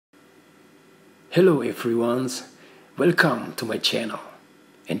Hello everyone, welcome to my channel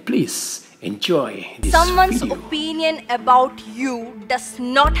and please enjoy this Someone's video. opinion about you does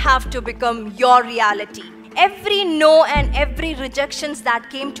not have to become your reality. Every no and every rejections that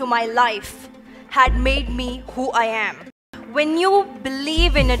came to my life had made me who I am. When you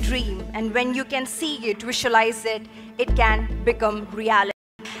believe in a dream and when you can see it, visualize it, it can become reality.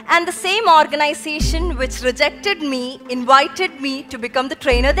 And the same organization which rejected me invited me to become the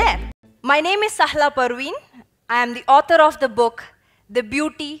trainer there. My name is Sahla Parveen. I am the author of the book, The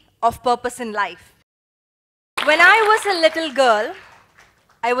Beauty of Purpose in Life. When I was a little girl,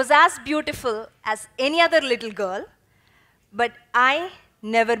 I was as beautiful as any other little girl, but I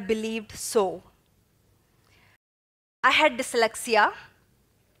never believed so. I had dyslexia.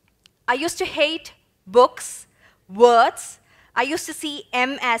 I used to hate books, words. I used to see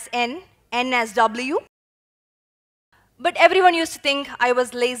M as N, N as W. But everyone used to think I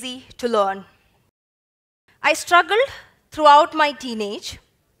was lazy to learn. I struggled throughout my teenage,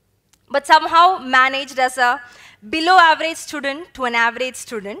 but somehow managed as a below average student to an average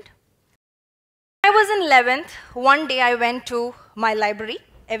student. When I was in 11th, one day I went to my library.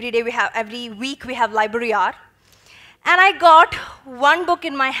 Every week we have library hour. And I got one book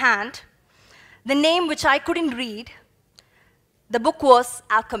in my hand, the name which I couldn't read. The book was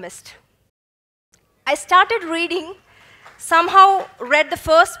Alchemist. I started reading, somehow read the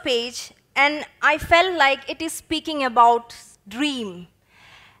first page, and I felt like it is speaking about dream.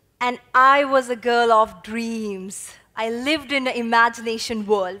 And I was a girl of dreams. I lived in an imagination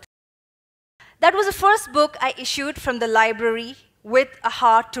world. That was the first book I issued from the library with a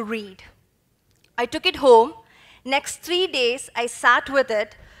heart to read. I took it home. Next 3 days, I sat with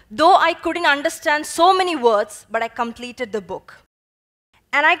it, though I couldn't understand so many words, but I completed the book.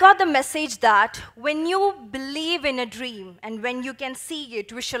 And I got the message that when you believe in a dream and when you can see it,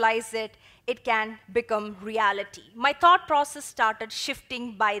 visualize it, it can become reality. My thought process started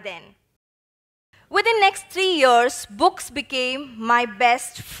shifting by then. Within the next 3 years, books became my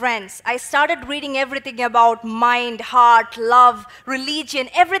best friends. I started reading everything about mind, heart, love, religion,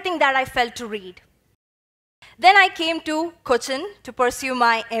 everything that I felt to read. Then I came to Cochin to pursue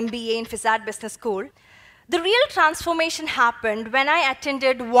my MBA in Physad Business School. The real transformation happened when I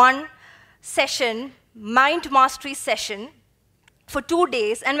attended one session, mind mastery session, for 2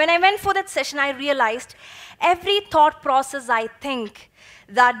 days. And when I went for that session, I realized every thought process I think,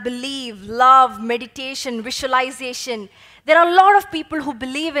 that believe, love, meditation, visualization, there are a lot of people who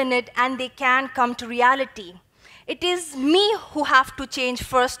believe in it and they can come to reality. It is me who have to change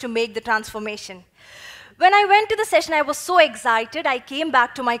first to make the transformation. When I went to the session, I was so excited. I came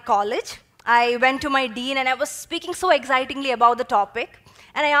back to my college. I went to my dean and I was speaking so excitingly about the topic.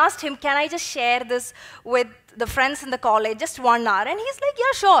 And I asked him, can I just share this with the friends in the college, just 1 hour? And he's like,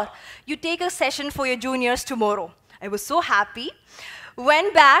 yeah, sure. You take a session for your juniors tomorrow. I was so happy.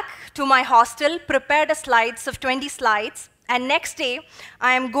 Went back to my hostel, prepared slides of 20 slides. And next day,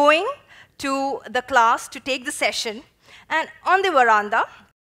 I am going to the class to take the session. And on the veranda,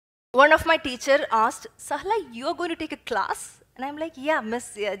 one of my teachers asked, Sahla, you are going to take a class? And I'm like, yeah,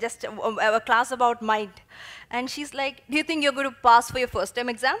 miss, yeah, just a class about mind. And she's like, do you think you're going to pass for your first term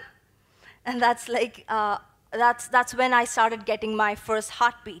exam? And that's like, that's when I started getting my first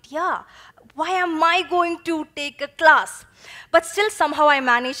heartbeat. Yeah, why am I going to take a class? But still somehow I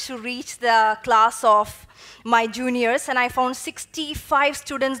managed to reach the class of my juniors, and I found 65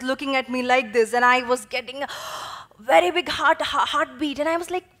 students looking at me like this, and I was getting a very big heartbeat, and I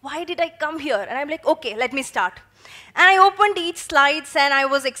was like, why did I come here? And I'm like, okay, let me start. And I opened each slides and I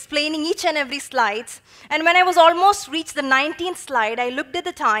was explaining each and every slides. And when I was almost reached the 19th slide, I looked at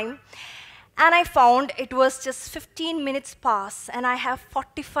the time and I found it was just 15 minutes past and I have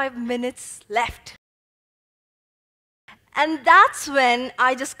 45 minutes left. And that's when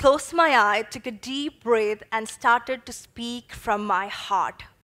I just closed my eye, took a deep breath and started to speak from my heart.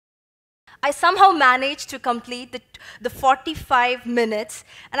 I somehow managed to complete the 45 minutes,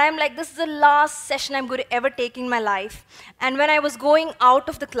 and I'm like, this is the last session I'm going to ever take in my life. And when I was going out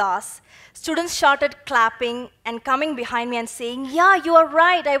of the class, students started clapping and coming behind me and saying, yeah, you are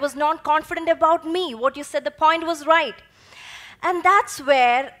right, I was not confident about me. What you said, the point was right. And that's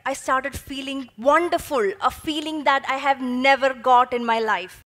where I started feeling wonderful, a feeling that I have never got in my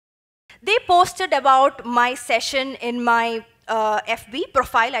life. They posted about my session in my FB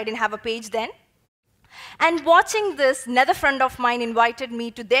profile. I didn't have a page then. And watching this, another friend of mine invited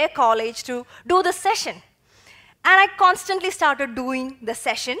me to their college to do the session. And I constantly started doing the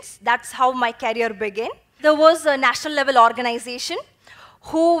sessions. That's how my career began. There was a national level organization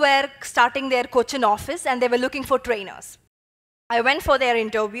who were starting their Cochin office and they were looking for trainers. I went for their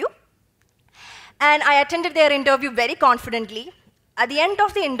interview. And I attended their interview very confidently. At the end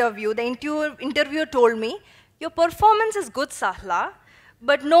of the interview, the interviewer told me, "Your performance is good, Sahla,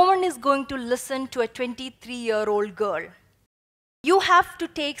 but no one is going to listen to a 23-year-old girl. You have to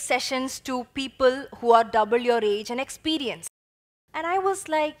take sessions to people who are double your age and experience." And I was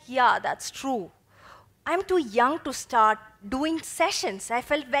like, yeah, that's true. I'm too young to start doing sessions. I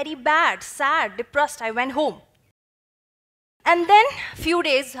felt very bad, sad, depressed. I went home. And then, a few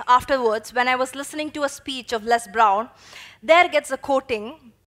days afterwards, when I was listening to a speech of Les Brown, there gets a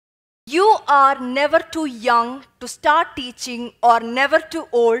quoting, "You are never too young to start teaching or never too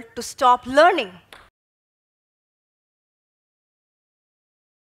old to stop learning."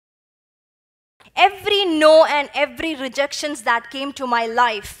 Every no and every rejections that came to my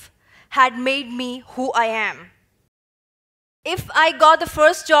life had made me who I am. If I got the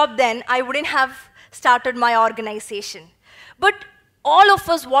first job then, I wouldn't have started my organization. But all of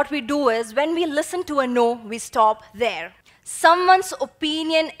us, what we do is, when we listen to a no, we stop there. Someone's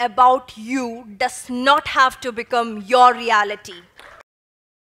opinion about you does not have to become your reality.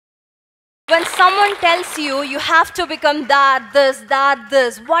 When someone tells you, you have to become that,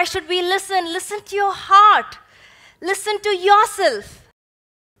 this, why should we listen? Listen to your heart. Listen to yourself.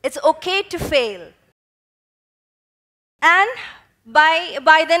 It's okay to fail. And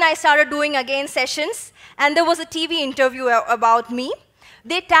by then I started doing again sessions, and there was a TV interview about me.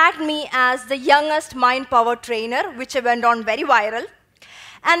 They tagged me as the youngest mind power trainer, which went on very viral.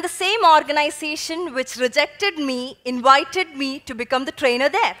 And the same organization which rejected me invited me to become the trainer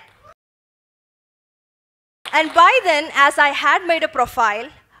there. And by then, as I had made a profile,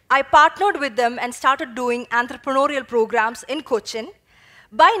 I partnered with them and started doing entrepreneurial programs in Cochin.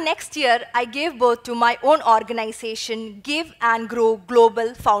 By next year, I gave birth to my own organization, Give and Grow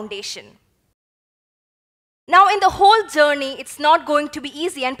Global Foundation. Now, in the whole journey, it's not going to be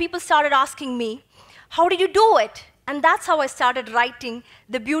easy, and people started asking me, how did you do it? And that's how I started writing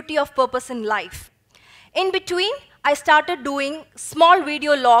The Beauty of Purpose in Life. In between, I started doing small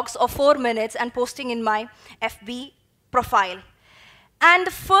video logs of 4 minutes and posting in my FB profile. And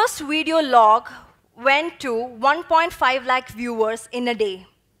the first video log went to 1.5 lakh viewers in a day.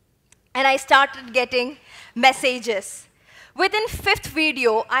 And I started getting messages. Within 5th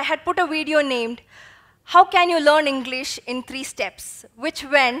video, I had put a video named, "How Can You Learn English in 3 Steps?" which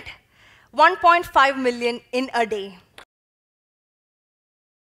went 1.5 million in a day.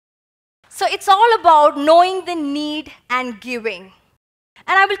 So it's all about knowing the need and giving.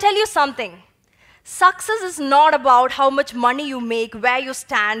 And I will tell you something. Success is not about how much money you make, where you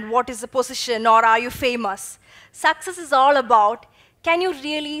stand, what is the position, or are you famous. Success is all about, can you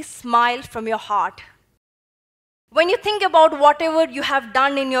really smile from your heart? When you think about whatever you have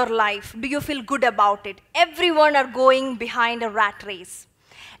done in your life, do you feel good about it? Everyone are going behind a rat race.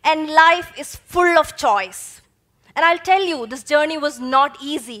 And life is full of choice. And I'll tell you, this journey was not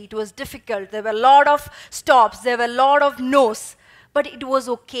easy. It was difficult. There were a lot of stops. There were a lot of no's. But it was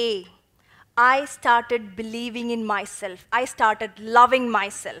okay. I started believing in myself. I started loving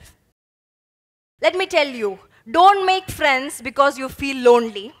myself. Let me tell you, don't make friends because you feel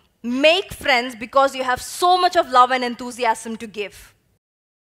lonely. Make friends because you have so much of love and enthusiasm to give.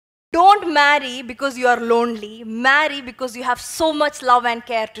 Don't marry because you are lonely. Marry because you have so much love and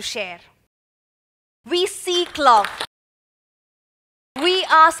care to share. We seek love. We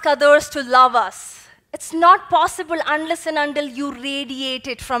ask others to love us. It's not possible unless and until you radiate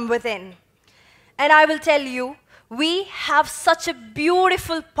it from within. And I will tell you, we have such a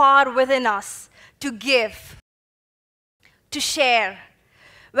beautiful power within us to give, to share.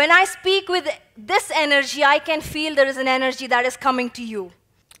 When I speak with this energy, I can feel there is an energy that is coming to you.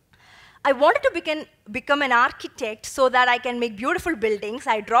 I wanted to become an architect so that I can make beautiful buildings.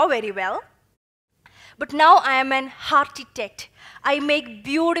 I draw very well. But now I am an architect. I make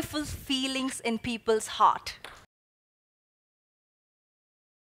beautiful feelings in people's heart.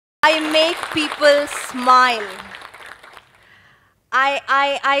 I make people smile.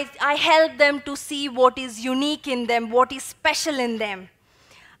 I help them to see what is unique in them, what is special in them.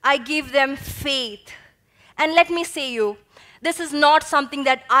 I give them faith. And let me say you, this is not something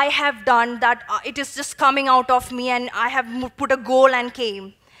that I have done, that it is just coming out of me and I have put a goal and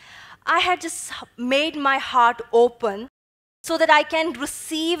came. I had just made my heart open so that I can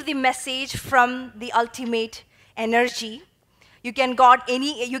receive the message from the ultimate energy. You can call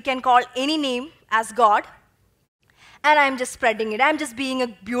any name as God. And I'm just spreading it. I'm just being a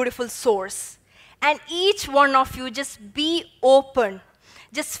beautiful source. And each one of you, just be open.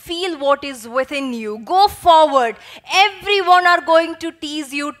 Just feel what is within you. Go forward. Everyone are going to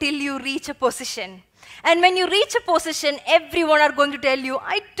tease you till you reach a position. And when you reach a position, everyone are going to tell you,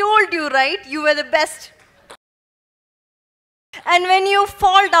 I told you, right? You were the best. And when you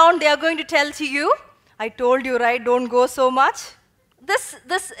fall down, they are going to tell to you, I told you, right? Don't go so much.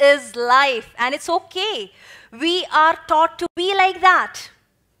 This is life, and it's okay. We are taught to be like that.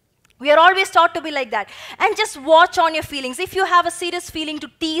 We are always taught to be like that. And just watch on your feelings. If you have a serious feeling to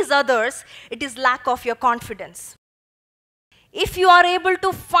tease others, it is lack of your confidence. If you are able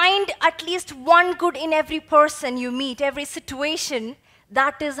to find at least one good in every person you meet, every situation,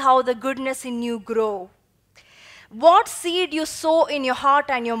 that is how the goodness in you grow. What seed you sow in your heart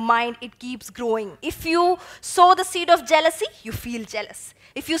and your mind, it keeps growing. If you sow the seed of jealousy, you feel jealous.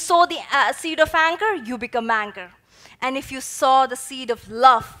 If you sow the seed of anger, you become anger. And if you sow the seed of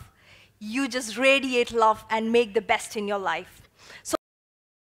love, you just radiate love and make the best in your life. So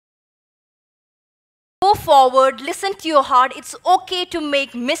go forward, listen to your heart. It's okay to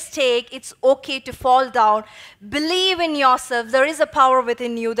make mistake. It's okay to fall down. Believe in yourself. There is a power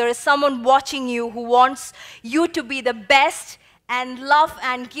within you. There is someone watching you who wants you to be the best and love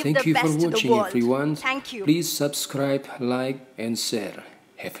and give the best to the world. Thank you for watching, everyone. Thank you. Please subscribe, like, and share.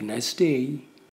 Have a nice day.